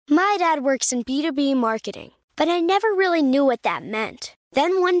My dad works in B2B marketing, but I never really knew what that meant.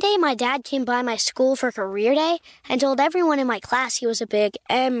 Then one day my dad came by my school for career day and told everyone in my class he was a big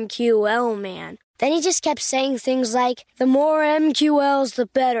MQL man. Then he just kept saying things like, the more MQLs, the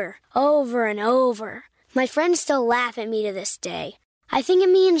better, over and over. My friends still laugh at me to this day. I think it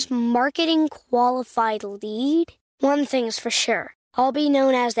means marketing qualified lead. One thing's for sure, I'll be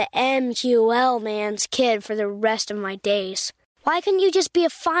known as the MQL man's kid for the rest of my days. Why couldn't you just be a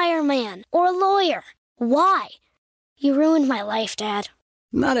fireman or a lawyer? Why? You ruined my life, Dad.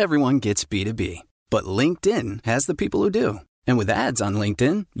 Not everyone gets B2B, but LinkedIn has the people who do. And with ads on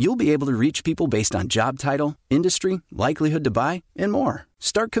LinkedIn, you'll be able to reach people based on job title, industry, likelihood to buy, and more.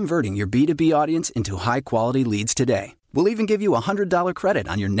 Start converting your B2B audience into high-quality leads today. We'll even give you a $100 credit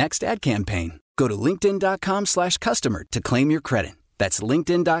on your next ad campaign. Go to linkedin.com/customer to claim your credit. That's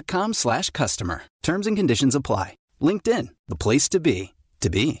linkedin.com/customer. Terms and conditions apply. LinkedIn, the place to be, to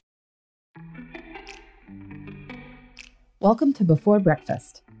be. Welcome to Before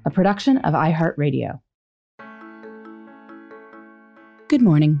Breakfast, a production of iHeartRadio. Good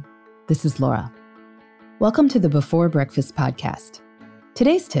morning. This is Laura. Welcome to the Before Breakfast podcast.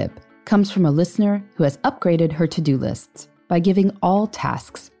 Today's tip comes from a listener who has upgraded her to-do lists by giving all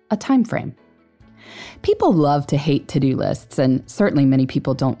tasks a time frame. People love to hate to-do lists, and certainly many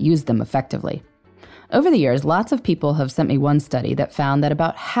people don't use them effectively. Over the years, lots of people have sent me one study that found that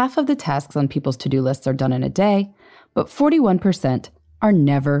about half of the tasks on people's to-do lists are done in a day, but 41% are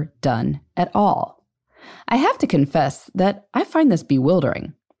never done at all. I have to confess that I find this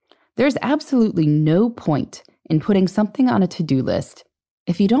bewildering. There's absolutely no point in putting something on a to-do list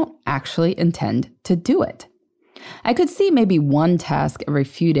if you don't actually intend to do it. I could see maybe one task every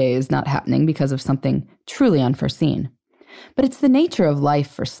few days not happening because of something truly unforeseen. But it's the nature of life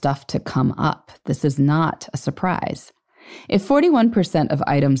for stuff to come up. This is not a surprise. If 41% of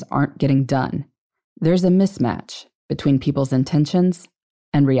items aren't getting done, there's a mismatch between people's intentions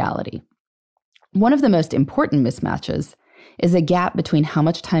and reality. One of the most important mismatches is a gap between how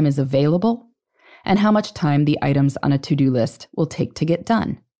much time is available and how much time the items on a to-do list will take to get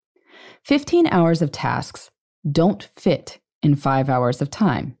done. 15 hours of tasks don't fit in 5 hours of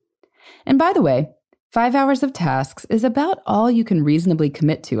time. And by the way, 5 hours of tasks is about all you can reasonably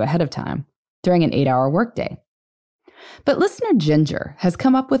commit to ahead of time during an 8-hour workday. But listener Ginger has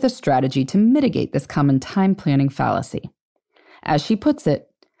come up with a strategy to mitigate this common time planning fallacy. As she puts it,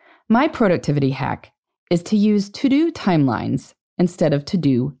 my productivity hack is to use to-do timelines instead of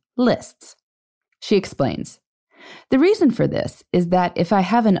to-do lists. She explains, the reason for this is that if I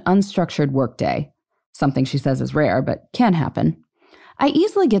have an unstructured workday, something she says is rare but can happen, I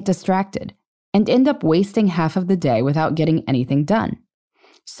easily get distracted and end up wasting half of the day without getting anything done.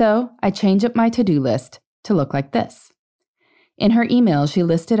 So I change up my to-do list to look like this. In her email, she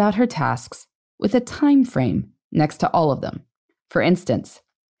listed out her tasks with a time frame next to all of them. For instance,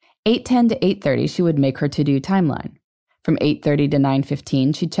 8:10 to 8:30, she would make her to-do timeline. From 8:30 to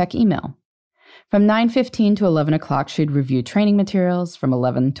 9:15, she'd check email. From 9:15 to 11 o'clock, she'd review training materials. From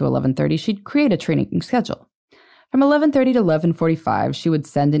 11 to 11:30, she'd create a training schedule. From 11:30 to 11:45, she would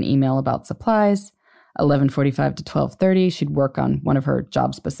send an email about supplies. 11:45 to 12:30, she'd work on one of her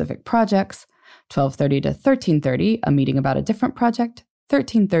job-specific projects. 12:30 to 13:30, a meeting about a different project.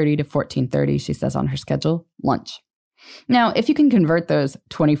 13:30 to 14:30, she says on her schedule, lunch. Now, if you can convert those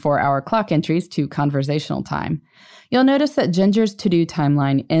 24-hour clock entries to conversational time, you'll notice that Ginger's to-do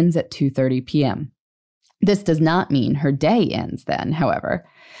timeline ends at 2:30 p.m. This does not mean her day ends then, however.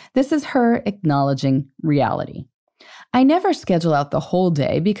 This is her acknowledging reality. I never schedule out the whole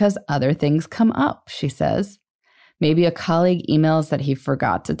day because other things come up, she says. Maybe a colleague emails that he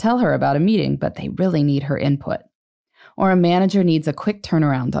forgot to tell her about a meeting, but they really need her input. Or a manager needs a quick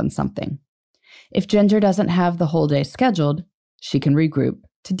turnaround on something. If Ginger doesn't have the whole day scheduled, she can regroup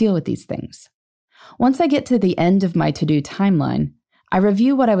to deal with these things. Once I get to the end of my to-do timeline, I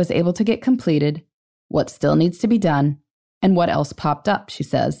review what I was able to get completed, what still needs to be done, and what else popped up, she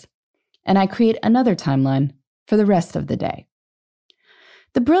says. And I create another timeline for the rest of the day.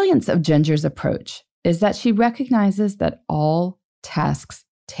 The brilliance of Ginger's approach is that she recognizes that all tasks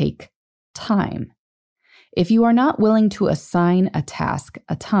take time. If you are not willing to assign a task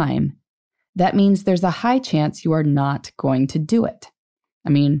a time, that means there's a high chance you are not going to do it. I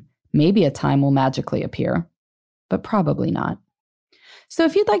mean, maybe a time will magically appear, but probably not. So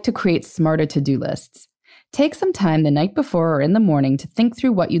if you'd like to create smarter to-do lists, take some time the night before or in the morning to think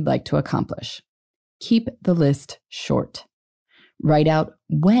through what you'd like to accomplish. Keep the list short. Write out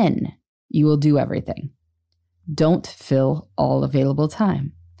when you will do everything. Don't fill all available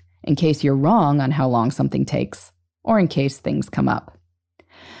time, in case you're wrong on how long something takes, or in case things come up.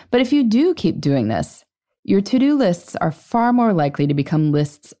 But if you do keep doing this, your to-do lists are far more likely to become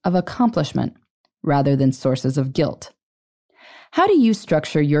lists of accomplishment rather than sources of guilt. How do you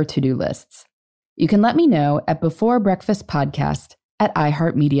structure your to-do lists? You can let me know at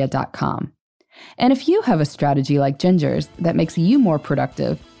beforebreakfastpodcast@iheartmedia.com. And if you have a strategy like Ginger's that makes you more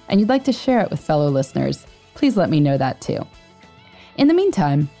productive and you'd like to share it with fellow listeners, please let me know that too. In the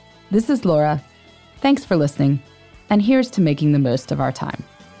meantime, this is Laura. Thanks for listening, and here's to making the most of our time.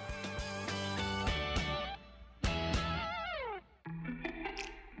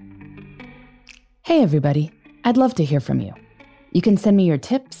 Hey everybody, I'd love to hear from you. You can send me your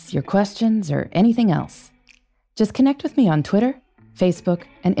tips, your questions, or anything else. Just connect with me on Twitter, Facebook,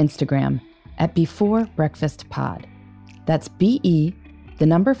 and Instagram at Before Breakfast Pod. That's BE, the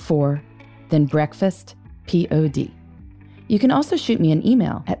number 4, then breakfast, POD. You can also shoot me an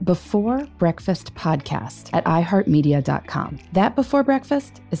email at beforebreakfastpodcast@iheartmedia.com. That Before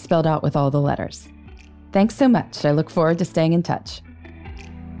Breakfast is spelled out with all the letters. Thanks so much. I look forward to staying in touch.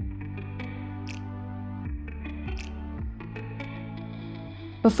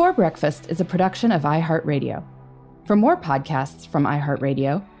 Before Breakfast is a production of iHeartRadio. For more podcasts from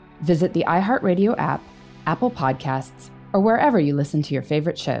iHeartRadio, visit the iHeartRadio app, Apple Podcasts, or wherever you listen to your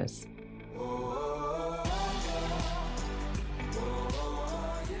favorite shows.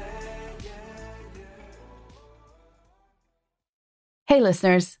 Hey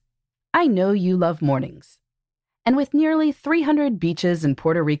listeners, I know you love mornings. And with nearly 300 beaches in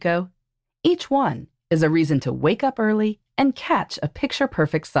Puerto Rico, each one is a reason to wake up early and catch a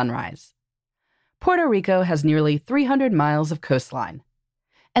picture-perfect sunrise. Puerto Rico has nearly 300 miles of coastline,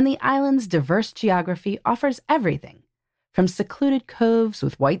 and the island's diverse geography offers everything from secluded coves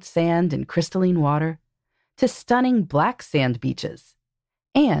with white sand and crystalline water to stunning black sand beaches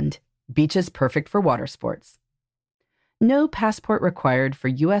and beaches perfect for water sports. No passport required for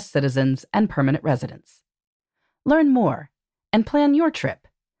U.S. citizens and permanent residents. Learn more and plan your trip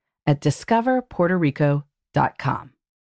at discoverpuertorico.com.